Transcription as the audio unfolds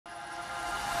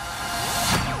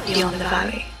Beyond the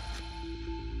Valley.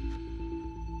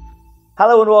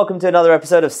 Hello and welcome to another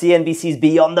episode of CNBC's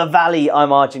Beyond the Valley.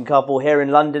 I'm Arjun Kapil here in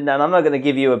London, and I'm not going to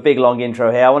give you a big long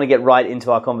intro here. I want to get right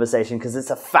into our conversation because it's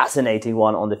a fascinating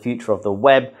one on the future of the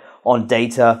web, on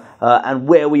data, and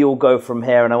where we all go from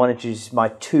here. And I want to introduce my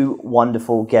two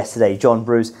wonderful guests today, John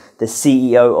Bruce, the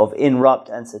CEO of Inrupt,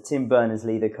 and Sir Tim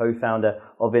Berners-Lee, the co-founder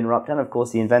of Inrupt, and of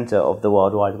course the inventor of the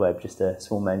World Wide Web. Just a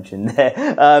small mention there.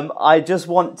 I just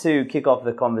want to kick off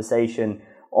the conversation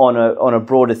on a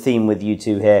broader theme with you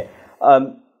two here.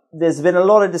 There's been a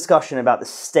lot of discussion about the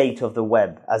state of the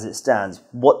web as it stands,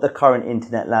 what the current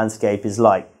internet landscape is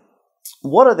like.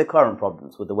 What are the current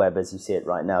problems with the web as you see it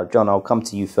right now? John, I'll come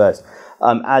to you first.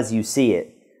 As you see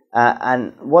it,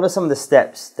 and what are some of the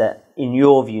steps that, in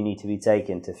your view, need to be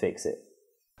taken to fix it?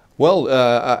 Well,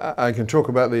 I can talk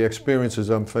about the experiences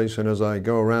I'm facing as I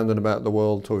go around and about the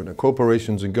world talking to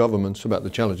corporations and governments about the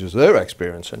challenges they're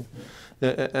experiencing.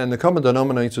 And the common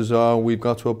denominators are we've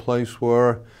got to a place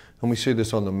where, and we see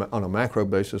this on a macro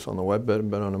basis on the web,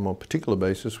 but on a more particular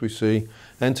basis, we see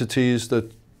entities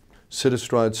that sit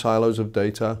astride silos of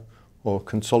data or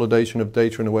consolidation of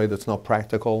data in a way that's not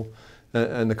practical,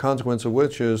 and the consequence of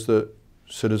which is that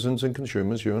citizens and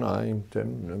consumers, you and I, and Tim,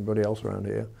 and everybody else around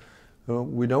here,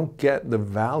 we don't get the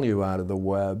value out of the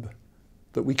web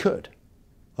that we could.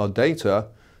 Our data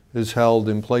is held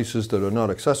in places that are not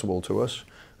accessible to us,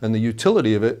 and the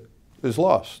utility of it is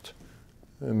lost.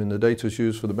 I mean, the data is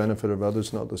used for the benefit of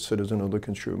others, not the citizen or the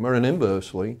consumer. And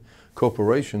inversely,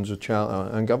 corporations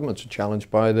and governments are challenged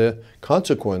by the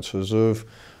consequences of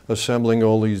assembling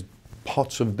all these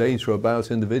pots of data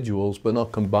about individuals, but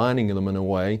not combining them in a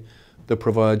way that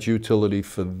provides utility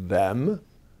for them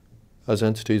as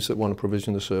entities that want to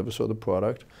provision the service or the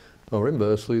product, or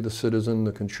inversely, the citizen,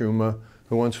 the consumer,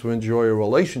 who wants to enjoy a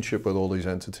relationship with all these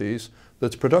entities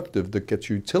that's productive, that gets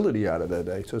utility out of their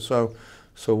data. So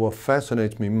what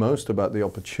fascinates me most about the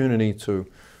opportunity to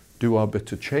do our bit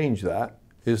to change that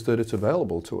is that it's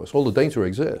available to us. All the data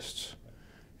exists.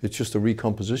 It's just a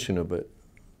recomposition of it,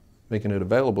 making it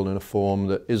available in a form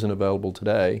that isn't available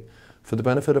today for the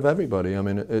benefit of everybody. I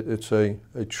mean, it's a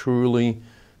truly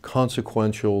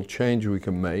consequential change we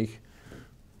can make.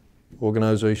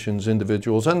 Organizations,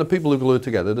 individuals, and the people who glue it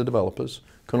together, the developers,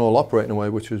 can all operate in a way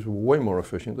which is way more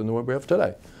efficient than the way we have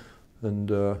today. And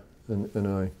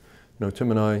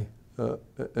Tim and I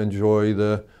enjoy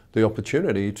the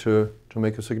opportunity to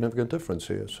make a significant difference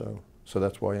here. So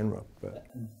that's why Inrupt.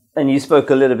 And you spoke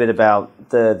a little bit about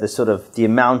the sort of the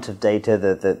amount of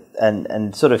data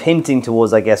and sort of hinting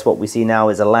towards, I guess, what we see now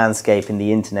is a landscape in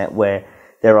the internet where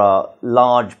there are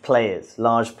large players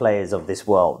of this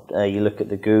world. You look at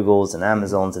the Googles and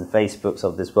Amazons and Facebooks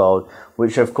of this world,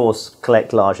 which of course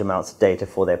collect large amounts of data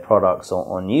for their products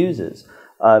on users.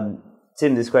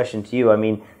 Tim, this question to you. I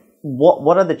mean,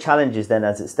 what are the challenges then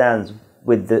as it stands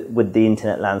with the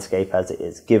internet landscape as it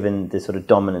is, given the sort of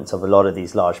dominance of a lot of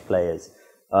these large players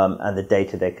and the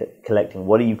data they're collecting?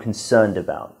 What are you concerned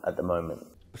about at the moment?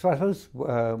 So I suppose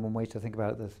one way to think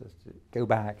about this is to go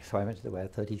back. So I mentioned the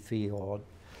web 33 odd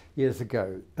years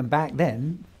ago, and back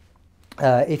then,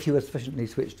 if you were sufficiently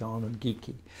switched on and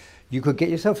geeky, you could get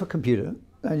yourself a computer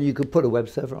and you could put a web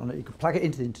server on it. You could plug it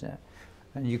into the internet,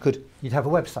 and you'd have a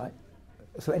website.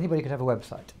 So anybody could have a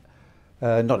website.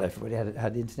 Not everybody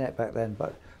had the internet back then,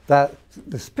 but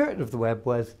the spirit of the web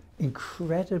was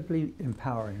incredibly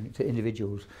empowering to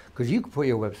individuals, because you could put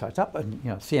your website up, and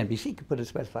CNBC could put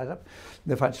its website up,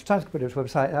 the Financial Times could put its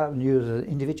website up, and you as an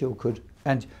individual could,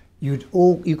 and you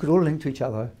could all link to each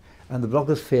other, and the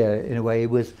blogosphere in a way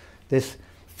was this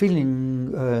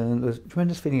feeling, this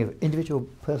tremendous feeling of individual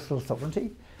personal sovereignty.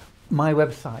 My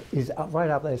website is right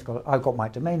up there. I've got my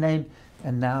domain name,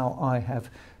 and now I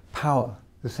have power,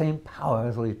 the same power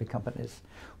as all these big companies.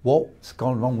 What's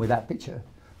gone wrong with that picture?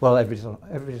 Well, everybody's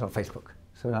on Facebook,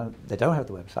 so now they don't have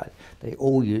the website. They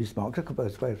all use Mark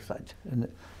Zuckerberg's website, and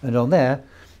on there,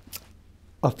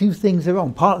 a few things are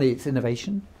wrong. Partly it's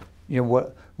innovation.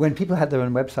 When people had their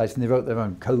own websites and they wrote their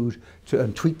own code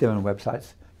and tweaked their own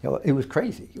websites, it was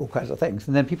crazy, all kinds of things.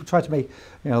 And then people tried to make,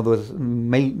 there was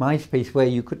MySpace where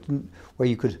you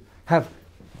could have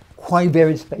quite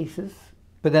varied spaces,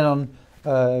 but then on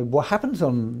what happens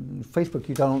on Facebook,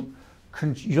 you don't,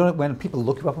 when people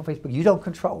look you up on Facebook, you don't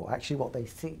control actually what they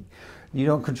see. You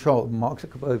don't control, Mark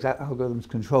Zuckerberg's algorithms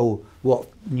control what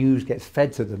news gets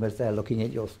fed to them as they're looking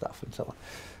at your stuff and so on.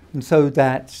 And so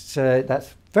that's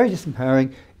very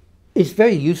disempowering. It's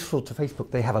very useful to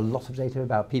Facebook. They have a lot of data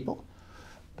about people.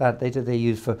 That data they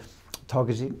use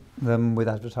targeting them with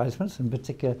advertisements, in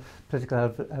particular political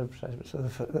advertisements,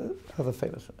 other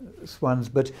famous ones.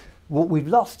 But what we've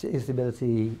lost is the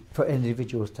ability for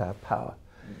individuals to have power.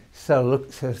 So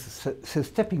look, so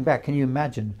stepping back, can you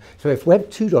imagine? So if Web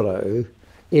 2.0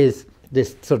 is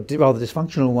this sort of rather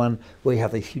dysfunctional one, where you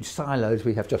have these huge silos,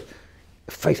 we have just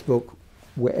Facebook,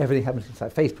 where everything happens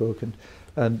inside Facebook,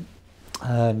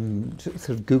 and sort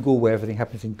of Google, where everything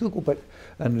happens in Google,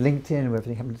 and LinkedIn, where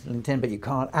everything happens in LinkedIn, but you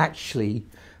can't actually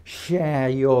share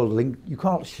your you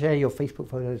can't share your Facebook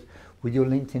photos with your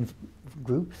LinkedIn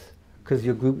groups, because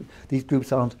these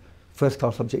groups aren't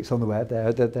first-class objects on the web.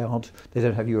 They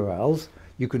don't have URLs.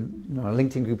 A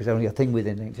LinkedIn group is only a thing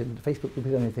within LinkedIn. The Facebook group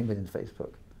is only a thing within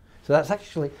Facebook. So that's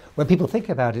actually, when people think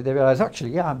about it, they realize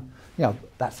actually,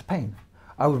 that's a pain.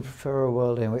 I would prefer a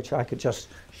world in which I could just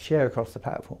share across the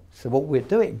platform. So what we're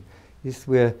doing is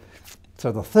the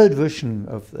third version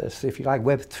of this, if you like,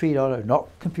 Web 3.0, not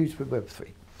confused with Web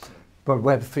 3, but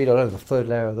Web 3.0, the third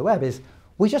layer of the web, is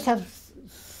we just have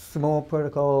some more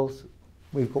protocols.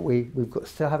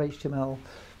 Still have HTML,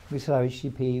 we still have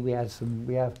HTTP. We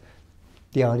have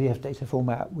the RDF data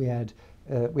format. We had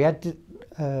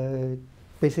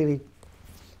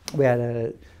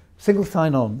a single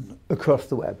sign-on across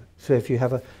the web. So if you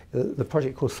have the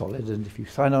project called Solid, and if you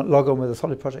log on with a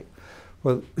Solid project,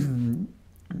 well,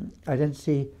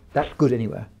 identity, that's good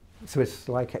anywhere. So it's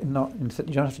like you don't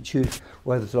have to choose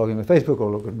whether to log in with Facebook or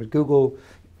log in with Google.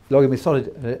 Log in with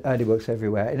Solid, and it works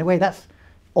everywhere. In a way, that's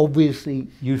obviously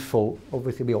useful.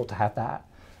 Obviously, we ought to have that.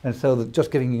 And so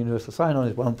just giving universal sign-on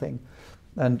is one thing,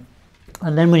 and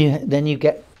then you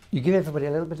give everybody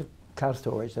a little bit of cloud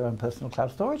storage, their own personal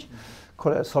cloud storage.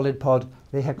 Call it a Solid pod.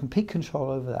 They have complete control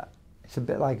over that. It's a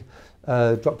bit like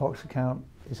a Dropbox account.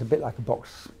 It's a bit like a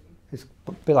box. It's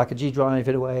a bit like a G drive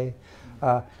in a way,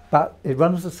 but it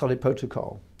runs the Solid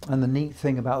protocol. And the neat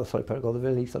thing about the Solid protocol,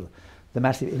 the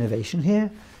massive innovation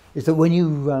here, is that when you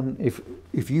run,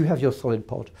 if you have your Solid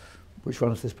pod, which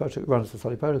runs the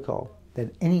Solid protocol,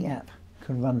 then any app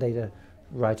can run data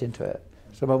right into it.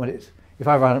 So the moment if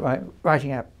I run a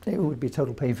writing app, it would be a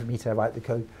total pain for me to write the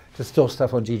code to store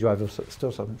stuff on G drive or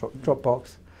store stuff on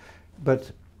Dropbox.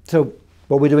 But so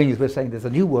what we're doing is we're saying there's a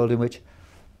new world in which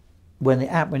when you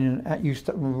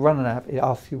run an app, it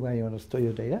asks you where you want to store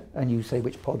your data, and you say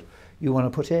which pod you want to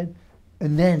put in,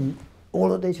 and then all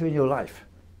the data in your life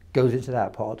goes into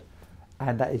that pod,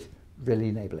 and that is really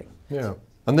enabling. Yeah,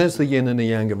 and there's the yin and the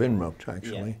yang of Inrupt,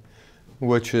 actually,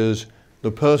 which is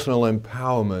the personal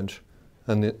empowerment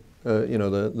and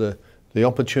the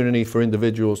opportunity for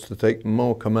individuals to take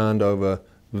more command over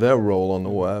their role on the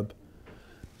web,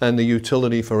 and the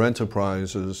utility for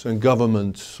enterprises and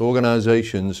governments,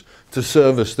 organizations to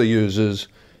service the users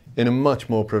in a much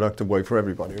more productive way for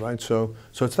everybody, right? So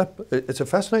it's a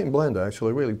fascinating blend,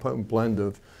 actually, a really potent blend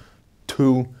of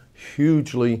two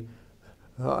hugely,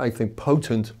 I think,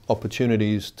 potent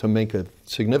opportunities to make a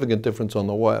significant difference on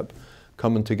the web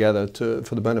coming together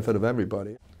for the benefit of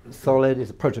everybody. Solid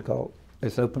is a protocol.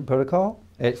 It's an open protocol.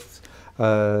 It's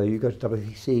you go to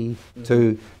WCC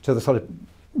to the Solid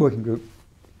working group,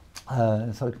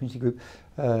 Solid community group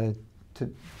to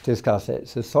discuss it.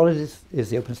 So Solid is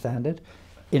the open standard.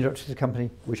 Inrupt is a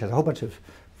company which has a whole bunch of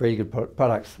very good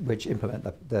products which implement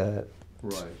the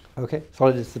right. Okay,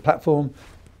 Solid is the platform,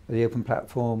 the open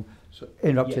platform. So,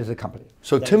 Inrupt is a company.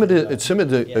 So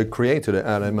Timid created it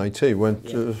at MIT.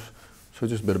 So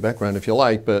just a bit of background, if you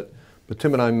like, but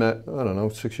Tim and I met, I don't know,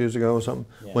 6 years ago or something,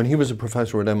 when he was a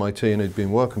professor at MIT and had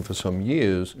been working for some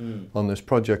years on this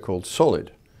project called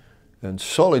Solid. And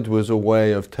Solid was a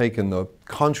way of taking the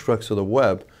constructs of the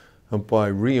web and by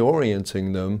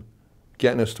reorienting them,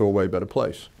 getting us to a way better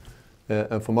place.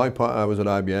 And for my part, I was at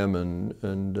IBM,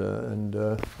 and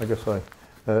I guess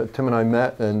Tim and I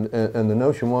met, and the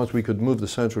notion was we could move the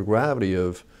center of gravity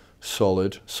of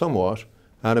Solid somewhat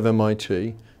out of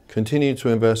MIT, continue to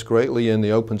invest greatly in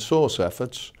the open source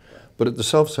efforts, but at the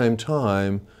same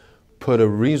time, put a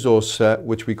resource set,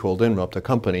 which we called Inrupt, a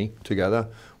company, together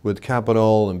with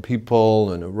capital and people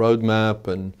and a roadmap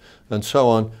and so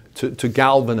on, to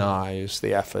galvanize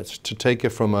the efforts, to take it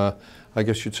from I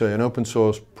guess you'd say, an open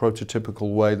source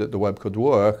prototypical way that the web could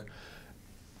work,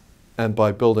 and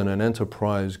by building an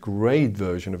enterprise grade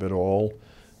version of it all,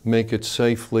 make it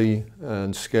safely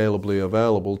and scalably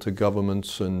available to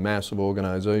governments and massive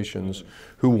organizations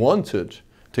who wanted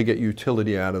to get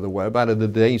utility out of the web, out of the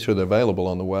data available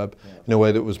on the web, in a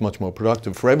way that was much more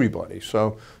productive for everybody.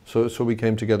 So we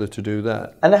came together to do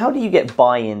that. And how do you get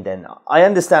buy-in then? I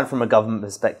understand from a government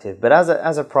perspective, but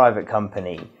as a private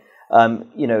company,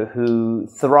 who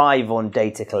thrive on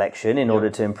data collection in order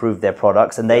to improve their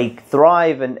products, and they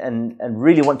thrive and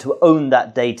really want to own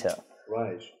that data.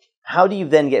 Right. How do you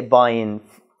then get buy-in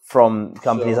from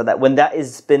companies like that when that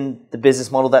has been the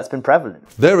business model that's been prevalent?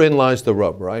 Therein lies the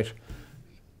rub, right?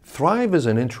 Thrive is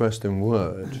an interesting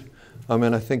word. I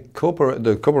mean, I think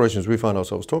the corporations we find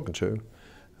ourselves talking to,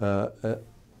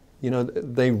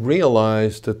 they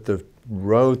realize that the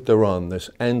road they're on, this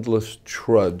endless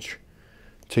trudge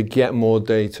to get more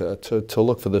data, to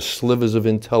look for the slivers of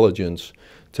intelligence,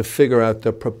 to figure out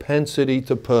the propensity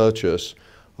to purchase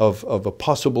of a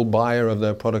possible buyer of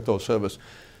their product or service,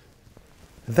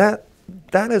 that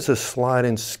is a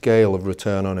sliding scale of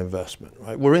return on investment,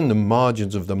 right? We're in the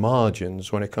margins of the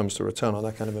margins when it comes to return on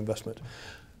that kind of investment.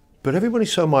 But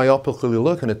everybody's so myopically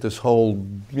looking at this whole,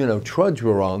 trudge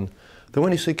we're on, that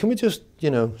when you say, can we just,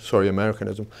 sorry,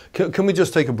 Americanism, can we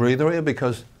just take a breather here?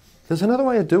 Because there's another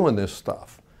way of doing this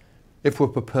stuff if we're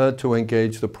prepared to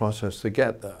engage the process to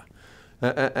get there.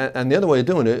 And the other way of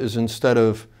doing it is, instead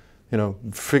of,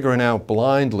 figuring out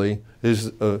blindly,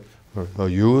 are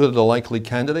you the likely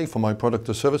candidate for my product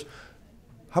or service?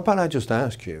 How about I just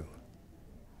ask you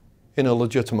in a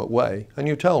legitimate way, and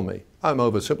you tell me? I'm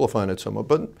oversimplifying it somewhat,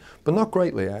 but not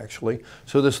greatly, actually.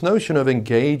 So this notion of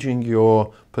engaging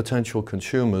your potential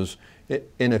consumers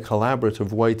in a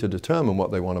collaborative way to determine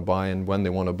what they want to buy and when they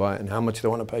want to buy it and how much they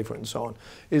want to pay for it and so on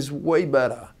is way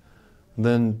better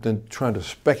than trying to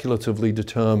speculatively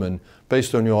determine,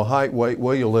 based on your height, weight,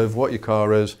 where you live, what your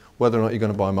car is, whether or not you're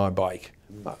going to buy my bike.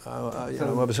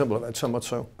 Oversimplify it somewhat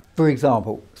so. For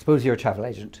example, suppose you're a travel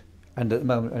agent, and at the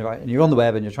moment, right, and you're on the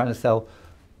web and you're trying to sell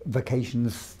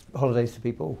vacations, holidays to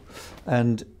people,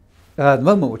 and at the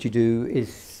moment what you do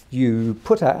is you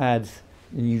put out ads,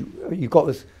 and you've got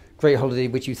this great holiday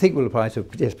which you think will apply to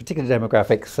this particular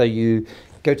demographic, so you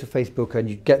go to Facebook and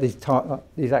you get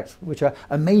these ads which are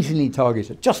amazingly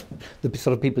targeted, just the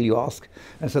sort of people you ask,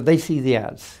 and so they see the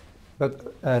ads. But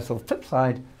sort of flip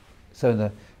side,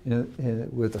 so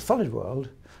with the solid world,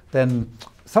 then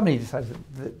somebody decides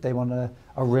that they want a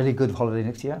really good holiday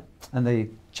next year, and they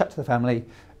chat to the family,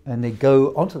 and they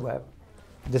go onto the web.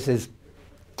 This is,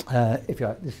 if you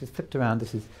like, this is flipped around.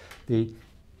 This is the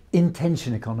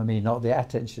intention economy, not the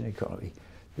attention economy,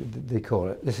 they call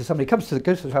it. This is somebody goes to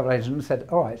the travel agent and said,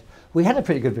 "All right, we had a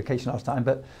pretty good vacation last time,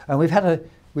 and we've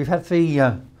had 3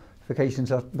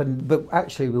 vacations, but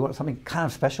actually we want something kind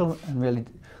of special and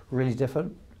really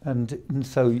different." And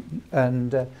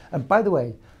by the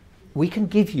way, we can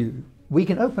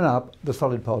open up the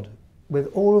Solid Pod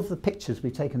with all of the pictures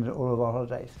we've taken at all of our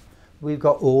holidays. We've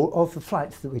got all of the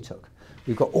flights that we took.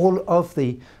 We've got all of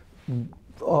the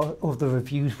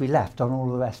reviews we left on all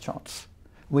the restaurants.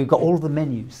 We've got all the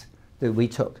menus that we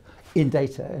took in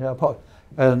data in our pod.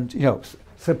 And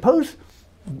suppose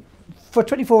for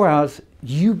 24 hours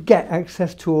you get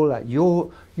access to all that.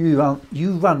 You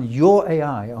run your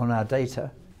AI on our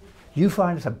data. You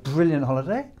find us a brilliant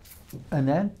holiday, and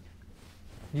then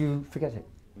you forget it.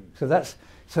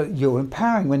 So you're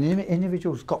empowering when the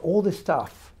individual's got all this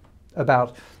stuff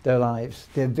about their lives.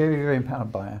 They're very, very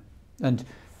empowered by it. And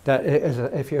that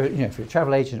if you're a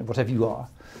travel agent or whatever you are,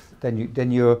 then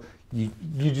you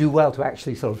do well to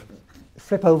actually sort of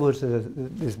flip over to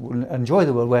this enjoy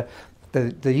the world where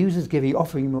the users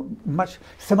offer you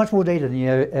so much more data than you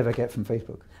ever get from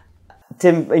Facebook.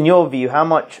 Tim, in your view, how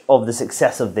much of the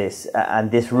success of this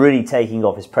and this really taking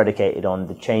off is predicated on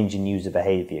the change in user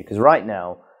behavior? Because right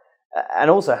now, and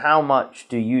also how much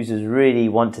do users really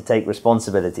want to take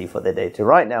responsibility for their data?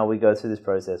 Right now, we go through this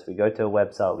process. We go to a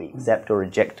website, we accept or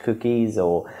reject cookies,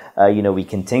 or we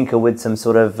can tinker with some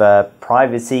sort of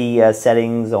privacy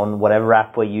settings on whatever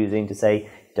app we're using to say,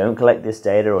 don't collect this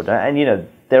data, or don't. And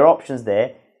there are options there.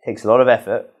 It takes a lot of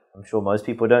effort. I'm sure most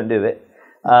people don't do it.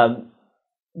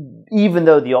 Even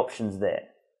though the option's there.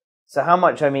 So how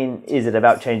much, is it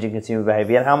about changing consumer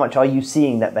behavior, and how much are you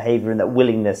seeing that behavior and that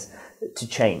willingness to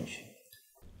change?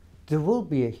 There will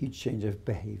be a huge change of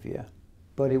behavior,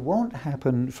 but it won't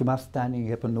happen from us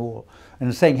standing up on the wall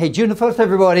and saying, "Hey, June the 1st,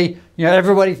 everybody,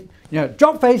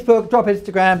 drop Facebook, drop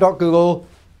Instagram, drop Google."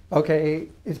 Okay,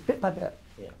 it's bit by bit.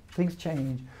 Yeah. Things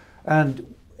change.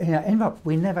 And Inrupt,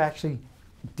 we never actually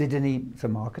did any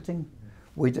marketing.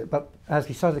 But as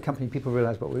we started the company, people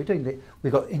realised what we were doing. We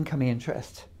got incoming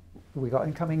interest. We got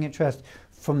incoming interest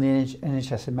from the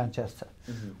NHS in Manchester.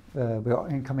 Mm-hmm. We got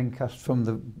incoming interest from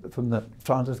the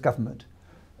Flanders government,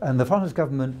 and the Flanders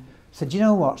government said, "You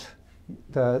know what?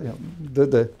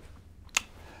 The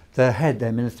head,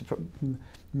 their minister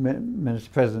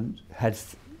president, had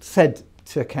said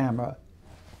to a camera,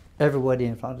 everybody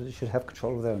in Flanders should have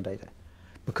control of their own data,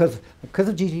 because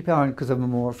of GDPR and because of a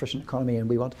more efficient economy,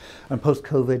 and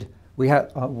post-COVID, we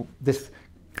have this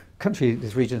country,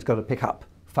 this region's got to pick up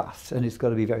fast, and it's got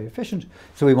to be very efficient.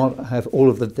 So we want to have all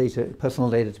of the data, personal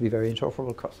data, to be very interoperable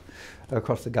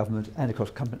across the government and across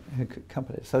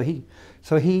companies.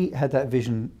 So he had that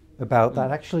vision about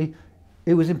that. Actually,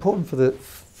 it was important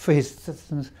for his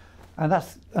citizens,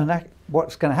 and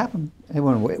what's going to happen.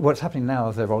 What's happening now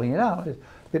as they're rolling it out is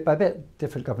bit by bit,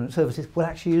 different government services will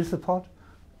actually use the pod,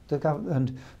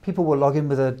 and people will log in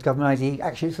with a government ID.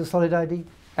 Actually, it's a solid ID.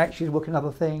 Actually, work in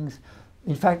other things.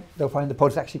 In fact, they'll find the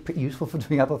pod's actually pretty useful for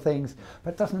doing other things,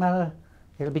 but it doesn't matter.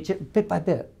 It'll be bit by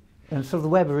bit. And so the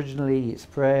web originally, it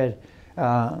spread.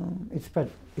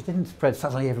 It didn't spread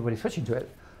suddenly. Everybody switching to it.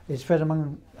 It spread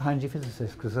among high-energy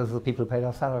physicists because those are the people who paid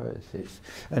our salaries.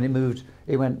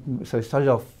 So it started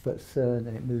off at CERN,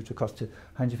 and it moved across to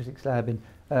high-energy physics lab in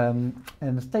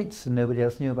the States, and nobody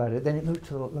else knew about it. Then it moved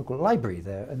to the local library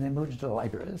there, and then moved into the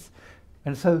libraries.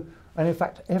 And in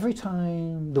fact, every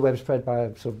time the web spread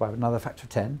by another factor of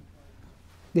 10,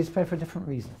 it spread for a different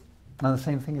reason. And the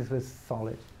same thing is with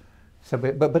solid. So,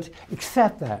 but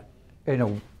except that,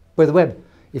 with the web,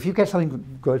 if you get something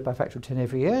that grows by a factor of 10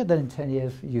 every year, then in 10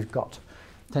 years you've got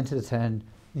 10 to the 10,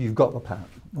 you've got the planet,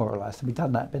 more or less. And we've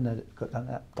done that, got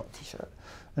the t-shirt.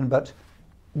 But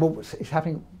what is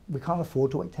happening, we can't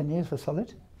afford to wait 10 years for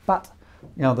solid. But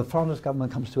the foreigners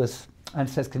government comes to us and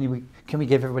says, can we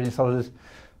give everybody in solid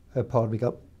a pod? We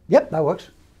go, yep, that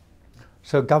works.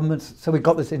 So we've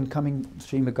got this incoming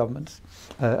stream of governments,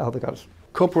 other governments.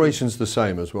 Corporations the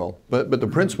same as well. But the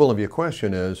principle of your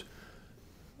question is,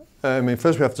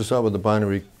 first we have to start with the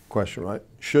binary question, right?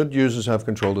 Should users have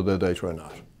control of their data or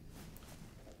not?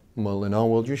 Well, in our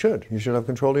world, you should. You should have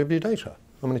control of your data.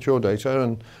 It's your data.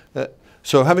 And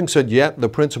so having said, the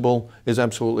principle is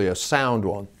absolutely a sound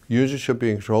one. Users should be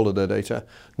in control of their data.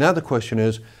 Now the question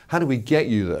is, how do we get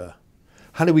you there?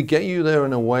 How do we get you there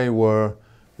in a way where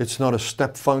it's not a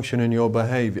step function in your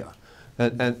behavior?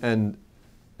 And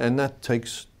that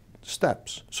takes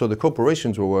steps. So the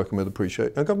corporations we're working with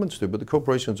appreciate, and governments do, but the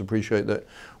corporations appreciate that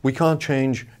we can't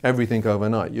change everything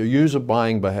overnight. Your user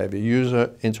buying behavior, user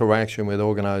interaction with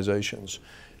organizations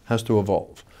has to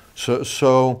evolve.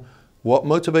 So what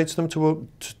motivates them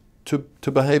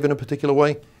to behave in a particular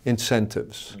way?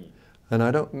 Incentives. And I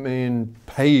don't mean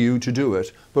pay you to do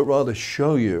it, but rather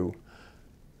show you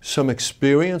some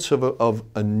experience of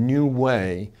a new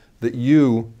way that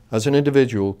you, as an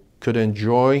individual, could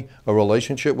enjoy a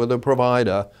relationship with a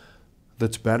provider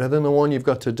that's better than the one you've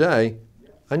got today,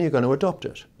 and you're going to adopt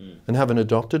it. And having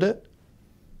adopted it,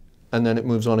 and then it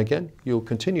moves on again, you'll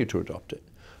continue to adopt it.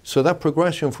 So that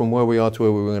progression from where we are to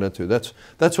where we're going to,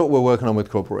 that's what we're working on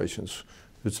with corporations.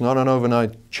 It's not an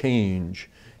overnight change.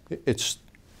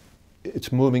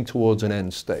 It's moving towards an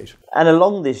end state. And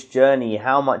along this journey,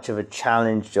 how much of a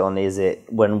challenge, John, is it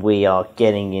when we are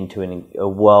getting into a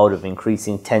world of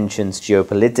increasing tensions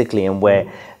geopolitically, and where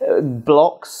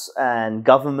blocks and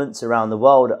governments around the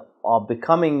world are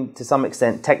becoming, to some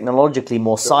extent, technologically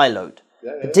more siloed,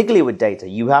 particularly with data?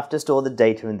 You have to store the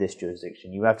data in this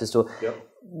jurisdiction. You have to store...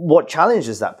 What challenge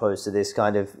does that pose to this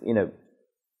kind of,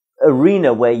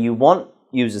 arena where you want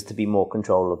users to be more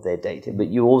control of their data, but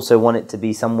you also want it to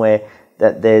be somewhere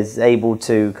that there's able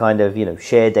to kind of,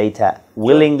 share data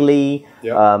willingly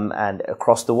and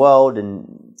across the world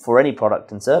and for any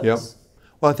product and service?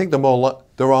 Well, I think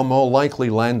there are more likely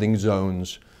landing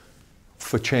zones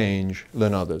for change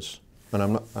than others.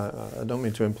 And I don't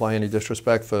mean to imply any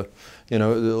disrespect for,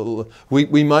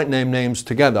 we might name names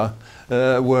together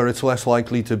where it's less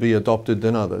likely to be adopted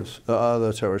than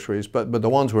other territories. But the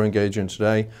ones we're engaged in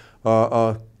today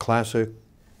are classic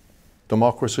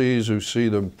democracies who see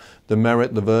the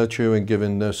merit, the virtue in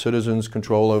giving their citizens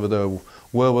control over their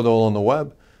wherewithal on the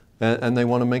web, and they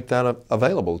want to make that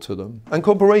available to them. And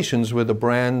corporations with a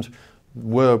brand,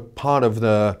 where part of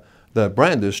their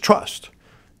brand is trust.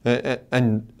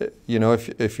 And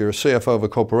if you're a CFO of a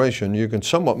corporation, you can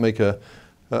somewhat make a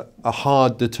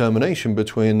hard determination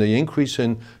between the increase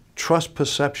in trust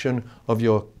perception of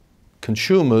your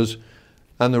consumers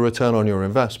and the return on your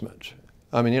investment.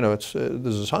 There's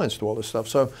a science to all this stuff.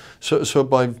 So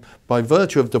by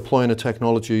virtue of deploying a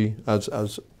technology,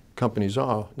 as companies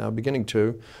are now beginning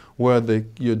to, where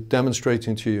you're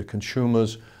demonstrating to your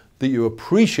consumers that you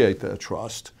appreciate their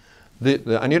trust,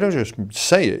 and you don't just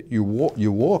say it, you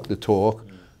walk the talk,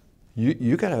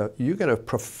 you get a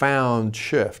profound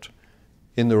shift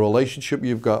in the relationship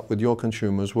you've got with your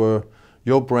consumers, where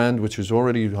your brand, which is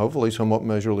already hopefully somewhat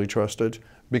measurably trusted,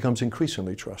 becomes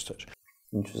increasingly trusted.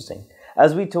 Interesting.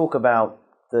 As we talk about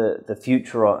the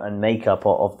future and makeup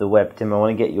of the web, Tim, I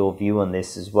want to get your view on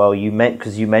this as well.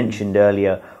 Because you mentioned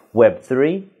earlier Web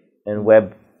 3 and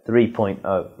Web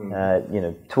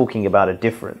 3.0, talking about a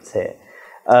difference here.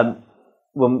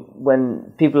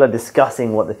 When people are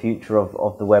discussing what the future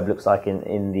of the web looks like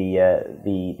in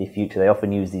the future, they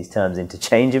often use these terms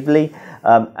interchangeably,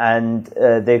 and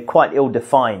they're quite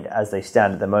ill-defined as they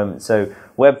stand at the moment. So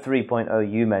Web 3.0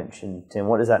 you mentioned, Tim,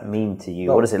 what does that mean to you?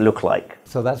 Well, what does it look like?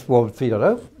 So that's Web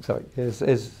 3.0, sorry, is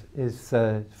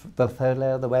the third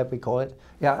layer of the web, we call it.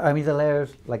 Yeah, I mean the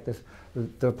layers like this,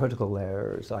 the protocol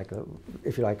layer is like,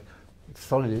 if you like,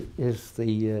 Solid is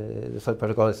the Solid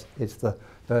protocol is the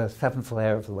seventh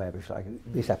layer of the web. If like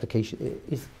this application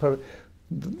is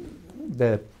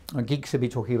the geeks will be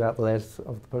talking about the layers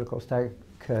of the protocol stack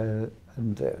and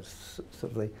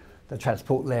sort of the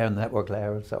transport layer and the network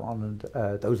layer and so on. And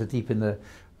those are deep in the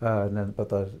but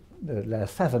the layer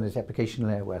 7 is the application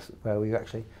layer where we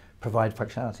actually provide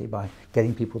functionality by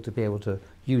getting people to be able to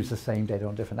use the same data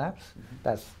on different apps. Mm-hmm.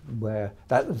 That's where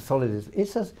that Solid is.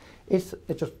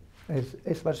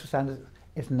 It's much standard.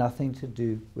 It's nothing to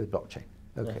do with blockchain.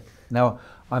 Okay. Yeah. Now,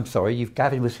 I'm sorry.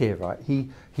 Gavin was here, right? He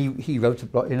wrote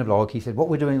in a blog. He said, "What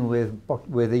we're doing with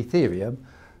Ethereum,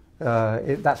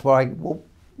 that's what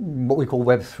we call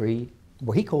Web 3.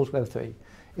 What he calls Web 3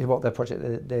 is what their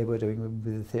project they were doing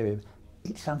with Ethereum.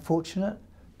 It's unfortunate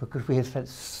because we have spent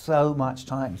so much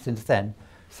time since then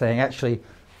saying actually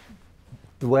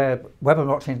the web and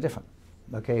blockchain is different.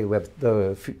 Okay,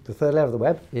 the third layer of the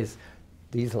web is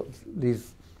these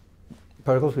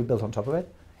protocols we built on top of it.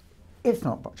 It's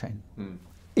not blockchain. Mm.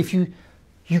 If you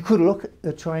could look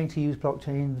at trying to use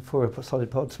blockchain for a solid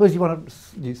pod. Suppose you want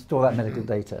to store that medical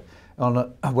data on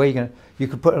where you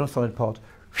could put it on a solid pod.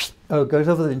 It goes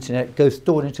over the internet, goes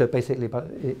stored into basically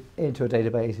into a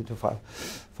database, into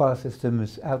file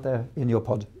systems out there in your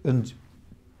pod. And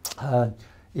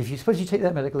if you suppose you take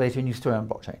that medical data and you store it on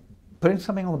blockchain, putting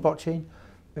something on the blockchain.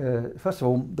 First of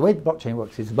all, the way the blockchain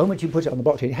works is the moment you put it on the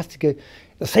blockchain, it has to go.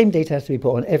 The same data has to be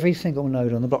put on every single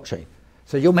node on the blockchain.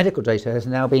 So your medical data has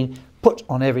now been put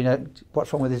on every node.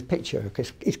 What's wrong with this picture?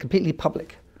 Because it's completely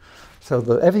public. So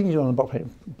everything you do on the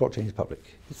blockchain is public.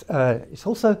 It's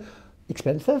also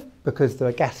expensive because there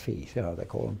are gas fees. They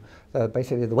call them.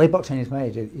 Basically, the way blockchain is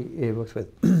made, it works with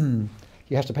you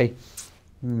have to pay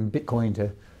Bitcoin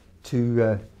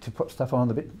to put stuff on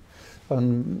the Bitcoin,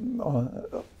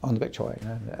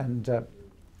 and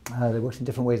it works in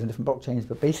different ways on different blockchains.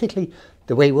 But basically,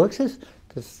 the way it works is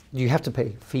because you have to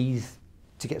pay fees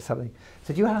to get something.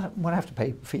 So you want to have to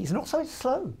pay fees, and also it's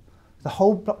slow. The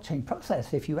whole blockchain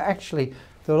process. If you actually,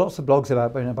 there are lots of blogs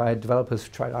about by developers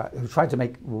who tried to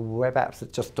make web apps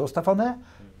that just store stuff on there,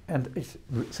 and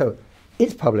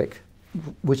it's public,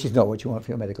 which is not what you want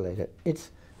for your medical data.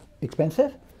 It's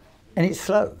expensive, and it's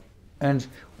slow, and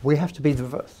we have to be the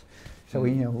reverse. So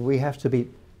we have to be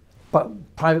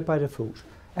private by default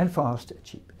and fast and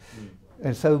cheap. Mm.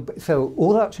 And so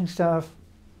all that blockchain stuff,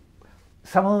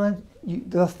 some of them,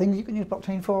 there are things you can use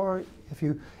blockchain for if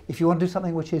you want to do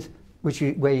something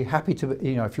where you're happy to,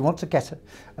 if you want to get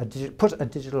put a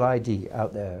digital ID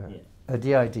out there, a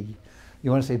DID,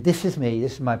 you want to say, this is me,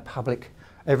 this is my public,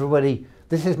 everybody,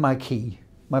 this is my key,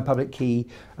 my public key,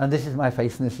 and this is my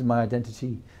face and this is my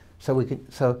identity.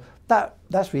 So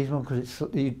that's reasonable because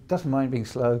it doesn't mind being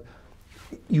slow.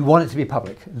 You want it to be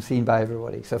public and seen by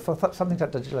everybody. So for something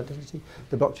like digital identity,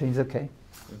 the blockchain is okay.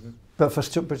 Mm-hmm.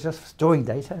 But just storing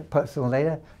data, personal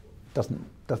data, doesn't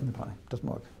apply, doesn't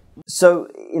work. So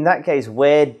in that case,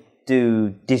 where do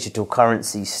digital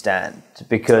currencies stand?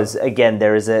 Because again,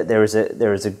 there is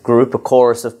a group, a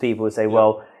chorus of people who say,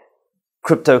 well,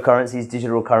 cryptocurrencies,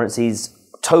 digital currencies,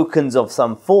 tokens of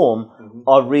some form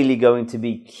are really going to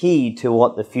be key to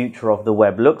what the future of the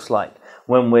web looks like.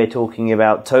 When we're talking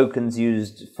about tokens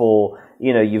used for,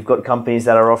 you've got companies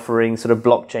that are offering sort of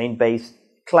blockchain-based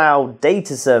cloud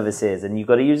data services, and you've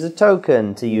got to use a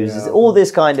token to use all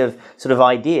this kind of sort of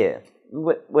idea.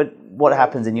 What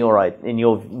happens in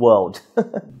your world?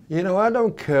 I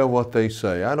don't care what they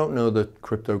say. I don't know that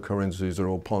cryptocurrencies are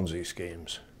all Ponzi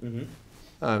schemes. Mm-hmm.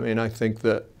 I mean, I think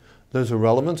that there's a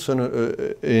relevance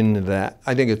in that.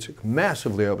 I think it's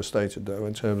massively overstated, though,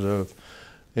 in terms of,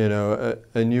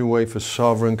 a new way for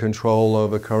sovereign control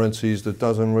over currencies that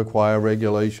doesn't require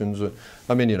regulations.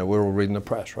 I mean, we're all reading the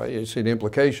press, right? You see the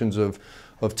implications of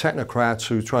technocrats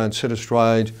who try and sit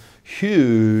astride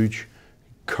huge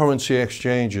currency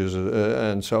exchanges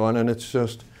and so on, and it's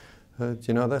just,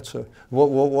 You know, that's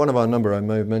one of our number, I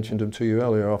may have mentioned him to you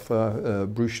earlier, off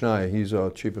Bruce Schneier. He's our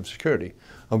chief of security.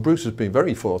 And Bruce has been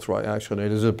very forthright, actually,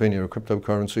 in his opinion of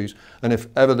cryptocurrencies. And if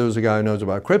ever there was a guy who knows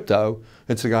about crypto,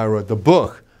 it's the guy who wrote the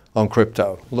book on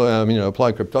crypto. You know,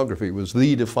 applied cryptography was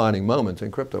the defining moment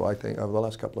in crypto, I think, over the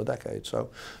last couple of decades.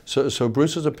 So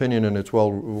Bruce's opinion, and it's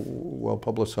well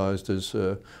publicized, is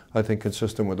I think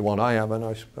consistent with the one I have, and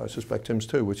I suspect Tim's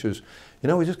too, which is, you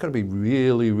know, we just got to be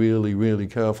really, really, really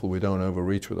careful we don't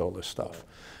overreach with all this stuff.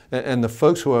 And the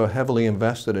folks who are heavily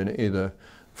invested in it, either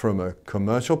from a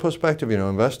commercial perspective, you know,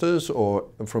 investors, or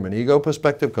from an ego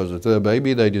perspective, because it's their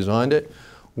baby, they designed it,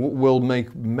 will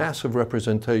make massive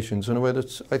representations in a way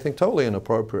that's, I think, totally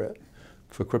inappropriate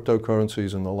for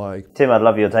cryptocurrencies and the like. Tim, I'd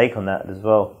love your take on that as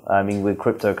well. I mean, with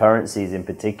cryptocurrencies in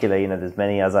particular, you know, there's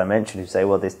many, as I mentioned, who say,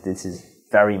 well, this is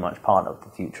very much part of the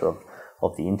future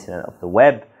of the internet, of the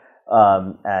web,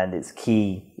 and it's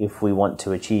key if we want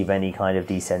to achieve any kind of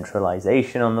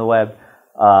decentralization on the web.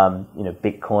 You know,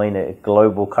 Bitcoin, a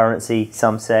global currency,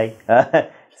 some say.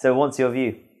 So what's your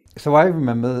view? So I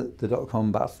remember the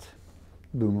dot-com bust.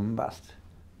 Boom and bust.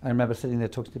 I remember sitting there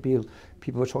talking to people.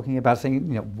 People were talking about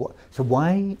saying, you know,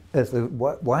 why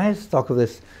is stock of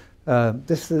this?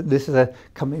 This is a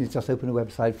company that's just opened a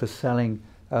website for selling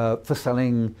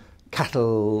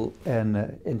cattle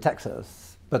in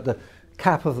Texas, but the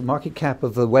market cap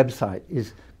of the website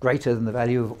is greater than the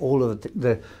value of all of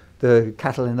the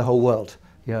cattle in the whole world.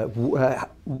 You know,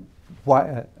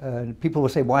 why? People will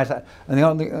say, why is that? And the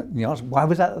answer, why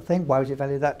was that the thing? Why was it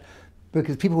valued that?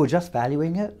 Because people were just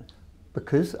valuing it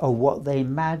because of what they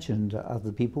imagined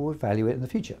other people would value it in the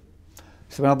future.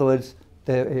 So in other words,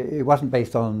 it wasn't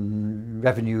based on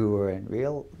revenue or in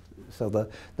real. So the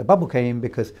bubble came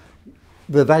because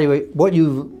the value, what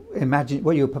you imagine,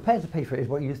 what you're prepared to pay for it is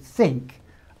what you think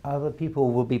other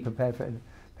people will be prepared to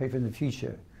pay for in the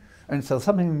future. And so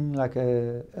something like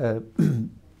a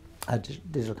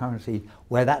digital currency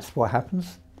where that's what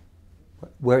happens,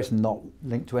 where it's not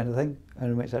linked to anything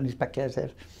and it's only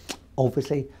speculative,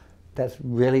 obviously that's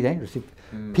really dangerous.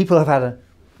 People have had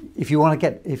if you want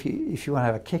to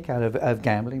have a kick out of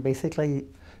gambling, basically.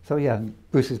 So yeah,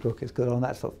 Bruce's book is good on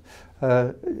that stuff.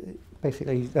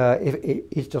 Basically, if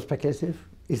it's just speculative,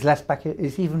 it's less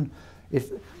speculative.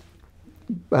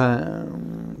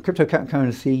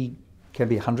 Cryptocurrency can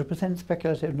be 100%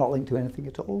 speculative, not linked to anything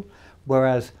at all.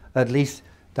 Whereas at least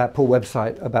that poor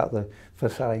website about for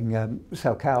selling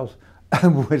sell cows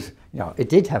was, you know, it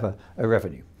did have a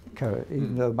revenue,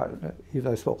 even though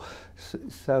small.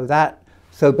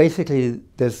 So basically,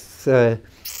 there's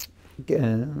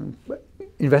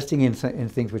investing in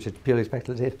things which are purely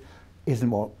speculative isn't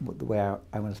the way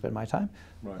I want to spend my time.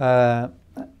 Right.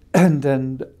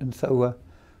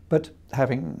 But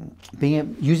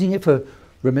using it for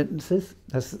remittances,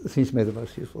 that seems to me the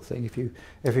most useful thing. If you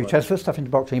right. transfer stuff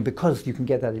into blockchain because you can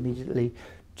get that immediately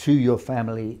to your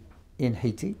family in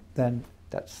Haiti, then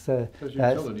that's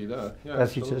utility there. Yeah,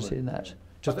 that's utility in that.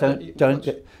 Just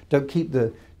don't keep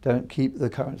the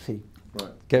currency.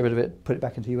 Right. Get rid of it. Put it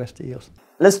back into USD or something.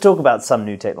 Let's talk about some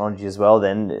new technology as well.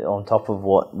 Then, on top of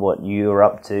what you're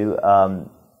up to,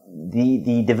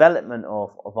 the development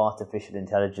of artificial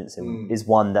intelligence is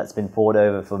one that's been poured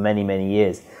over for many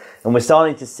years, and we're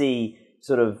starting to see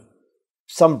sort of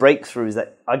some breakthroughs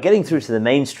that are getting through to the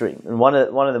mainstream. And one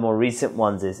of the more recent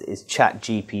ones is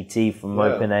ChatGPT from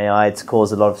OpenAI. It's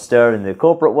caused a lot of stir in the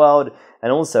corporate world,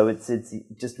 and also it's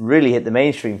just really hit the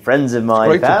mainstream. Friends of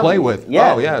mine, it's great to play with.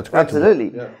 Yeah, oh, yeah, it's great.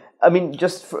 Absolutely. Yeah. I mean,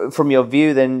 just from your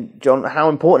view, then, John, how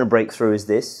important a breakthrough is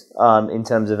this in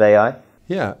terms of AI?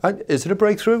 Yeah, is it a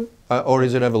breakthrough or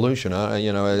is it evolution?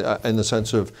 In the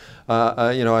sense of,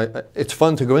 it's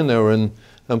fun to go in there and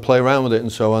play around with it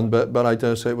and so on. But I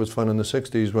dare say it was fun in the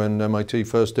 '60s when MIT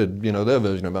first did, their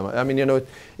version of MIT. I mean,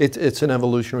 it's an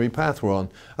evolutionary path we're on.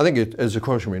 I think there's a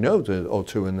cautionary note or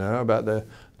two in there about the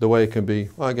way it can be,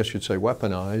 well, I guess you'd say,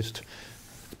 weaponized.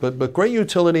 But great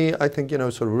utility, I think,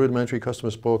 sort of rudimentary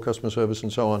customer support, customer service,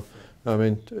 and so on. I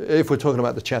mean, if we're talking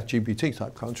about the ChatGPT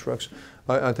type constructs,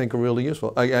 I think are really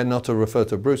useful. And not to refer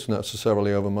to Bruce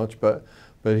necessarily over much, but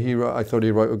I thought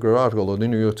he wrote a good article.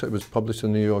 It was published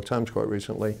in the New York Times quite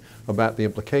recently about the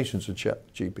implications of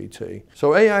ChatGPT.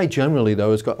 So AI generally, though,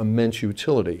 has got immense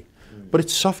utility, but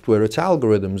it's software, it's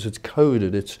algorithms, it's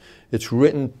coded, it's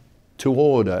written to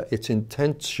order. Its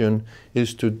intention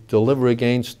is to deliver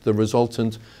against the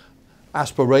resultant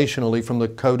aspirationally from the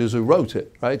coders who wrote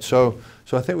it, right? So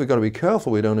I think we've got to be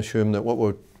careful we don't assume that what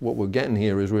we're getting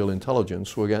here is real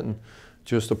intelligence. We're getting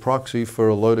just a proxy for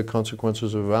a load of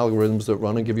consequences of algorithms that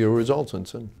run and give you a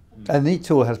resultant. And the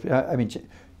tool has,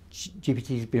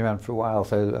 GPT's been around for a while,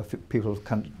 so people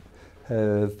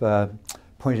have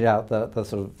pointed out that the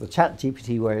sort of the chat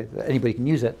GPT way that anybody can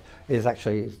use it is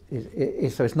actually,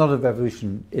 so it's not a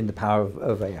revolution in the power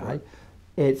of AI. Right.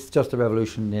 It's just a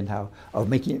revolution in how of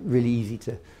making it really easy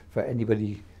for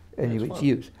anybody to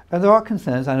use. And there are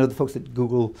concerns. I know the folks at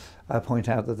Google point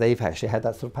out that they've actually had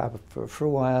that sort of power for a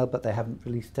while, but they haven't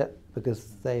released it because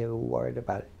they are worried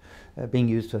about it being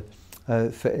used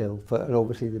for ill. And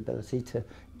obviously the ability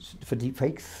for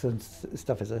deepfakes and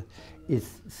stuff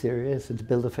is serious, and to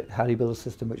build how do you build a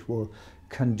system which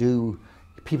can do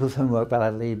people's homework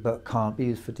validly but can't be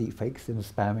used for deepfakes in a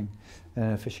spamming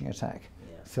phishing attack.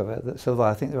 Yeah. So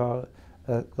I think there are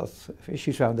lots of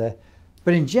issues around there.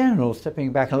 But in general,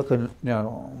 stepping back and looking,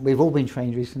 we've all been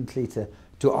trained recently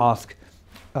to ask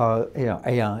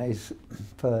AIs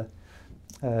for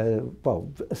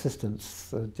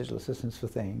assistance, digital assistance for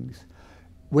things.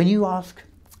 When you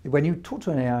talk to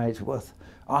an AI, it's worth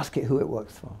ask it who it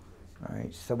works for.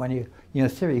 Right. So when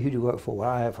Siri, who do you work for? Well,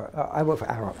 I work for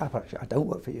Apple. Actually, I don't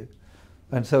work for you.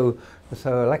 And so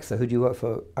Alexa, who do you work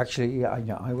for? Actually,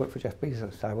 I work for Jeff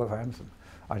Bezos. I work for Amazon.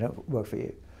 I don't work for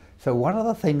you. So one of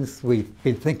the things we've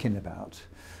been thinking about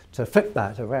to flip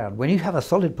that around, when you have a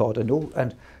solid pod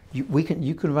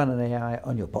you can run an AI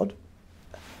on your pod,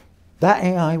 that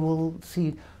AI will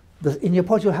see in your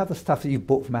pod you'll have the stuff that you've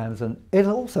bought from Amazon.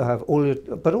 It'll also have all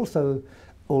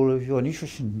of your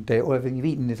nutrition data, all everything you've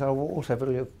eaten. It'll also have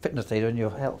all your fitness data and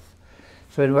your health.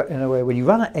 So in a way, when you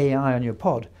run an AI on your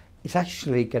pod, it's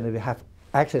actually going to have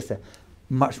access to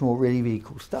much more really, really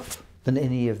cool stuff than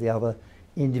any of the other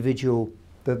individual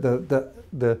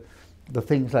the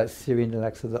things like Siri and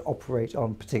Alexa that operate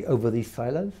on over these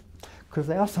silos, because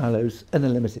they are silos and they're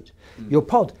limited. Your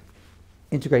pod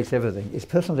integrates everything. It's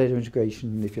personal data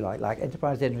integration, if you like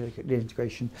enterprise data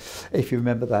integration, if you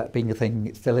remember that being a thing.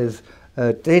 It still is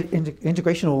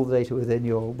integration of all the data within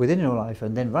your life,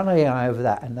 and then run AI over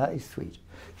that, and that is sweet.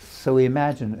 So we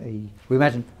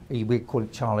call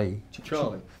it Charlie.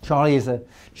 Charlie is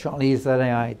an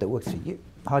AI that works for you.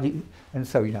 And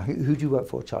so who do you work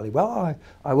for, Charlie? Well,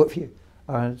 I work for you.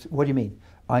 What do you mean?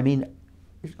 I mean,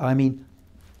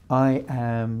 I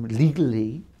am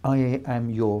legally, I am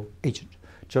your agent,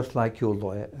 just like your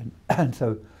lawyer,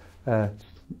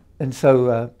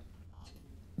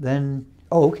 then,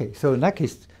 okay. So in that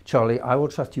case, Charlie, I will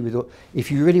trust you with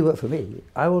if you really work for me,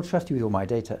 I will trust you with all my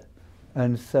data,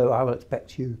 and so I will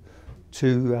expect you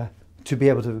to be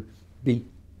able to be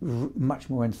much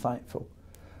more insightful,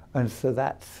 and so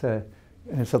that's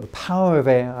and so the power of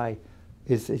AI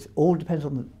is all depends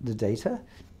on the data,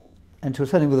 and to a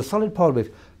certain with a solid pod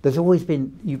there's always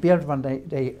been you'd be able to run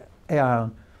AI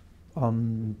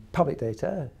on public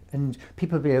data, and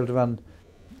people will be able to run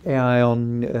AI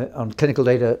on clinical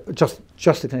data, just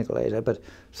the clinical data, but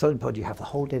solid pod you have the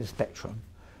whole data spectrum,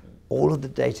 all of the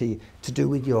data to do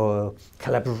with your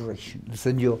collaborations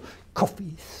and your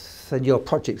coffees and your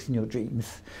projects and your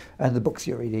dreams and the books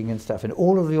you're reading and stuff, and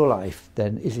all of your life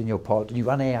then is in your pod, and you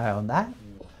run AI on that.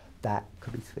 That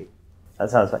could be sweet.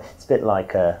 That sounds like it's a bit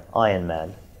like Iron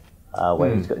Man,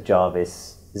 where he's got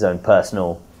Jarvis, his own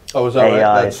personal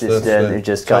AI system, who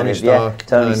just kind of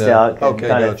Tony Stark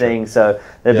kind of thing. So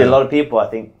there've been a lot of people, I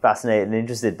think, fascinated and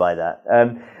interested by that.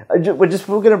 We're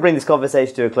going to bring this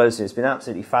conversation to a close. It's been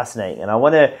absolutely fascinating, and I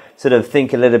want to sort of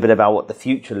think a little bit about what the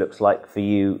future looks like for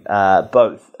you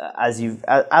both, as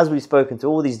we've spoken to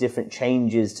all these different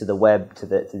changes to the web, to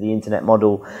the internet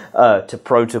model, to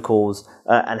protocols,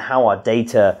 and how our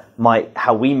data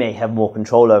how we may have more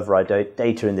control over our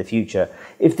data in the future.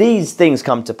 If these things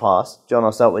come to pass, John,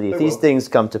 I'll start with you. If these things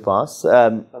come to pass,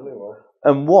 and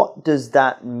what does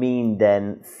that mean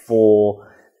then for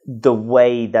the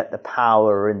way that the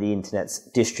power in the internet's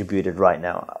distributed right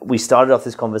now? We started off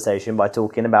this conversation by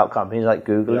talking about companies like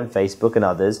Google and Facebook and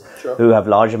others who have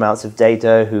large amounts of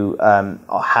data, who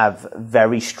have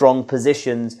very strong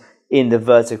positions in the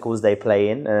verticals they play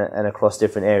in and across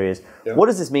different areas. What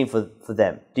does this mean for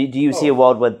them? Do you see a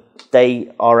world where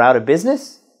they are out of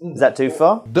business? Is that too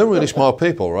far? They're really smart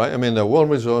people, right? I mean, they're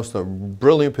well-resourced, they're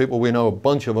brilliant people. We know a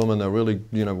bunch of them, and they're really,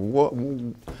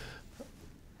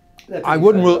 I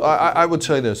would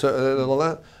say this,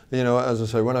 as I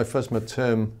say, when I first met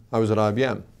Tim, I was at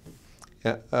IBM,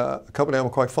 a company I'm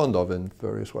quite fond of in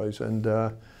various ways, and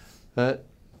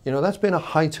that's been a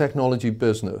high technology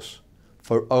business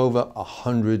for over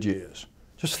 100 years.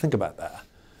 Just think about that.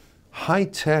 High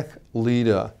tech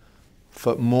leader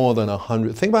for more than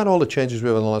 100. Think about all the changes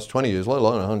we've had in the last 20 years, let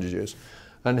alone 100 years.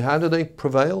 And how do they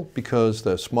prevail? Because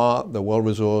they're smart, they're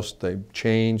well-resourced, they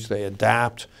change, they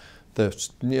adapt. They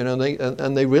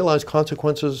realize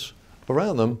consequences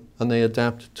around them, and they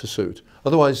adapt to suit.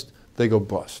 Otherwise, they go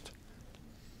bust.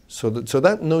 So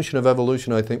that notion of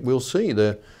evolution, I think we'll see.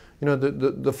 The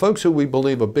folks that we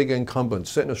believe are big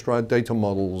incumbents, sitting astride data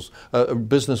models,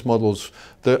 business models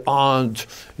that aren't,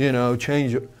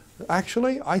 change.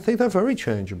 Actually, I think they're very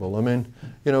changeable. I mean,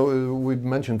 we've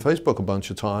mentioned Facebook a bunch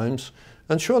of times,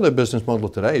 and sure, their business model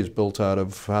today is built out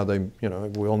of how they,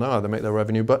 we all know how they make their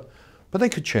revenue, but they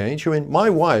could change. I mean, my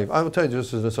wife, I will tell you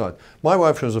just as an aside, my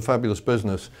wife has a fabulous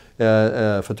business,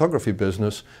 photography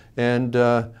business, and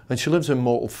she lives in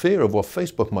mortal fear of what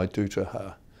Facebook might do to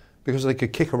her, because they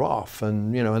could kick her off,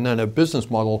 and and then her business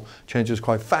model changes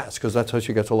quite fast, because that's how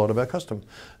she gets a lot of her customers,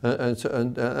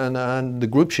 and the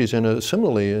group she's in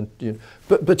similarly,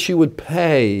 but she would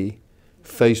pay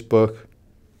Facebook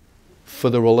for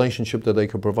the relationship that they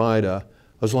could provide her,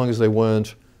 as long as they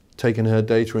weren't taking her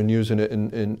data and using it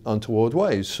in untoward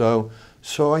ways. So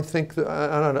I think that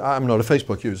I'm not a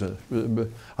Facebook user.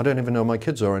 I don't even know my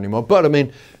kids are anymore. But I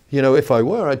mean, if I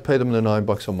were, I'd pay them the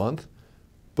 $9 a month.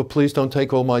 But please don't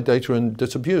take all my data and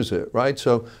disabuse it, right?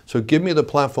 So give me the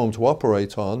platform to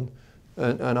operate on,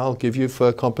 and I'll give you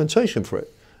fair compensation for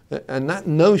it. And that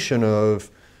notion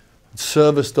of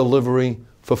service delivery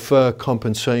for fair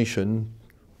compensation,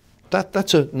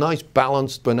 that's a nice,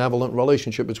 balanced, benevolent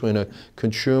relationship between a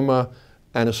consumer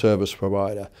and a service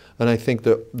provider. And I think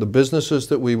that the businesses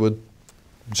that we would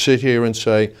sit here and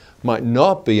say might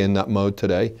not be in that mode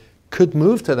today could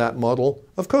move to that model.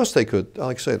 Of course they could.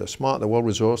 Like I say, they're smart, they're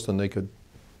well-resourced, and they could.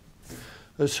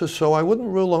 So I wouldn't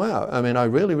rule them out. I mean, I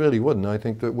really, really wouldn't. I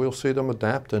think that we'll see them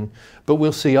adapt, but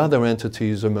we'll see other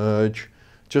entities emerge,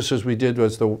 just as we did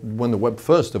when the web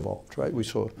first evolved, right? We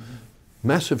saw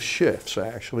massive shifts,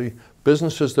 actually.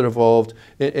 Businesses that evolved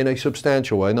in a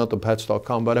substantial way, not the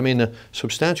pets.com, but I mean the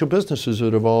substantial businesses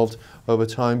that evolved over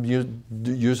time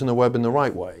using the web in the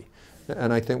right way.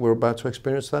 And I think we're about to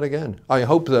experience that again. I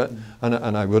hope that,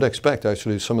 and I would expect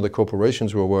actually some of the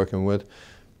corporations we're working with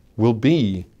will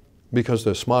be, because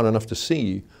they're smart enough to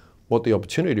see what the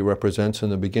opportunity represents,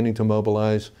 and they're beginning to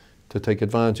mobilize to take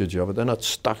advantage of it. They're not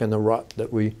stuck in the rut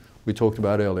that we talked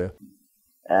about earlier.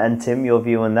 And Tim, your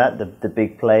view on that, the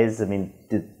big players, I mean,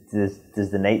 does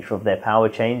the nature of their power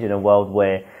change in a world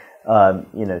where,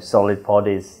 solid pod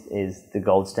is the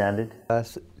gold standard? Well,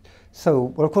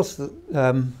 of course,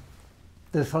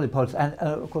 the solid pods, and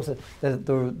of course,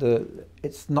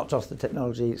 it's not just the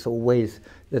technology; it's always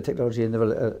the technology and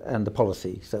the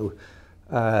policy. So,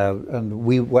 and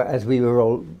as we were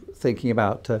all thinking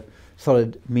about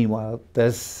solid. Meanwhile,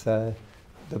 there's the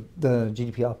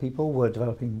GDPR people were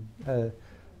developing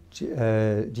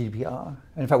GDPR,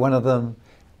 and in fact, one of them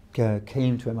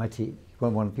came to MIT.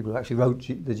 One of the people who actually wrote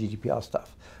the GDPR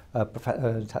stuff, an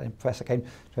Italian professor, came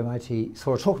to MIT,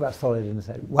 saw a talk about solid, and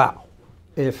said, "Wow,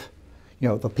 if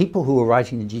the people who are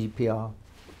writing the GDPR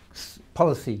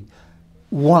policy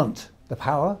want the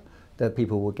power that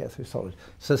people will get through solid."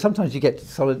 So sometimes you get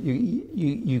solid,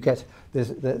 you get there's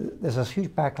a huge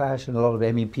backlash, and a lot of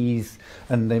MEPs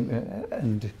and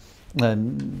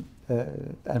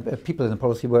people in the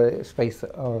policy space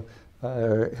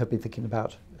have been thinking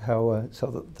about how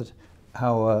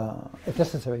if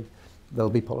necessary there'll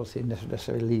be policy and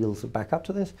necessary legals to back up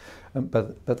to this,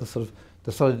 but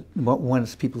the solid,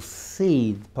 once people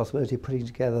see the possibility of putting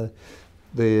together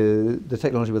the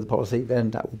technology with the policy, then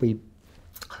that will be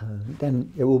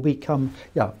then it will become,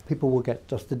 people will get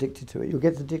just addicted to it. You'll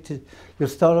get addicted. You'll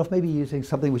start off maybe using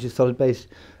something which is solid based,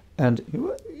 and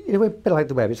a bit like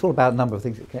the web, it's all about a number of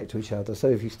things that connect to each other. So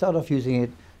if you start off using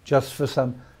it just for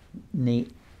some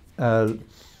neat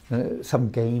some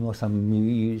game, or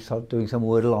you start doing some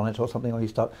Wordle on it or something, or you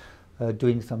start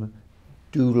doing some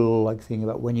doodle-like thing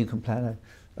about when you can plan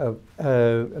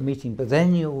a meeting, but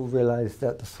then you'll realize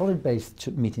that the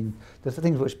solid-based meeting, there's the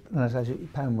things which, as you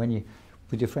plan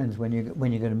with your friends when you're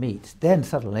going to meet. Then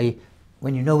suddenly,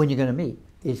 when you know when you're going to meet,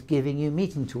 it's giving you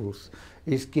meeting tools,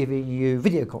 it's giving you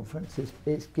video conferences,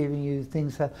 it's giving you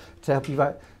things to help you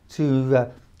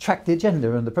track the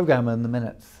agenda and the program and the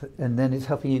minutes, and then it's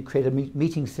helping you create a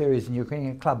meeting series, and you're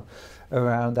creating a club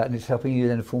around that, and it's helping you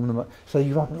then form them up. So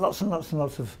you have lots and lots and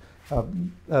lots of,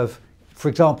 for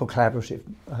example, collaborative.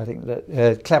 I think that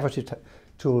collaborative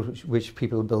tools which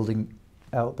people are building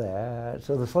out there.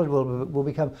 So the solid world will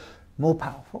become more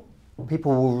powerful.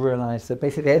 People will realise that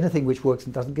basically anything which works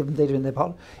and doesn't give them data in their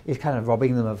pod is kind of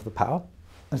robbing them of the power.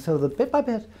 And so the bit by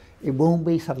bit, there won't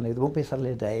be suddenly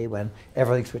a day when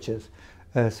everything switches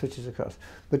across,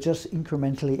 but just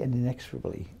incrementally and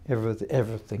inexorably,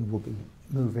 everything will be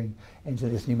moving into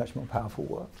this new, much more powerful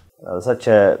world. That was such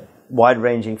a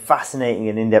wide-ranging, fascinating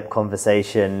and in-depth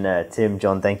conversation. Tim,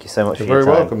 John, thank you so much for your time. You're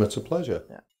very welcome. It's a pleasure.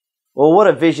 Yeah. Well, what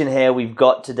a vision here we've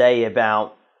got today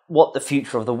about what the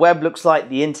future of the web looks like,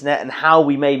 the internet, and how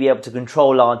we may be able to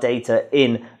control our data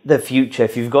in the future.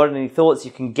 If you've got any thoughts,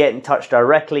 you can get in touch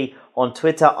directly on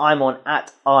Twitter. I'm on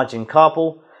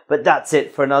 @ArjunKarpal. But that's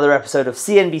it for another episode of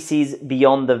CNBC's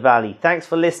Beyond the Valley. Thanks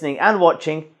for listening and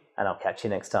watching, and I'll catch you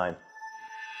next time.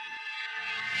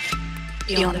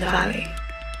 Beyond the Valley.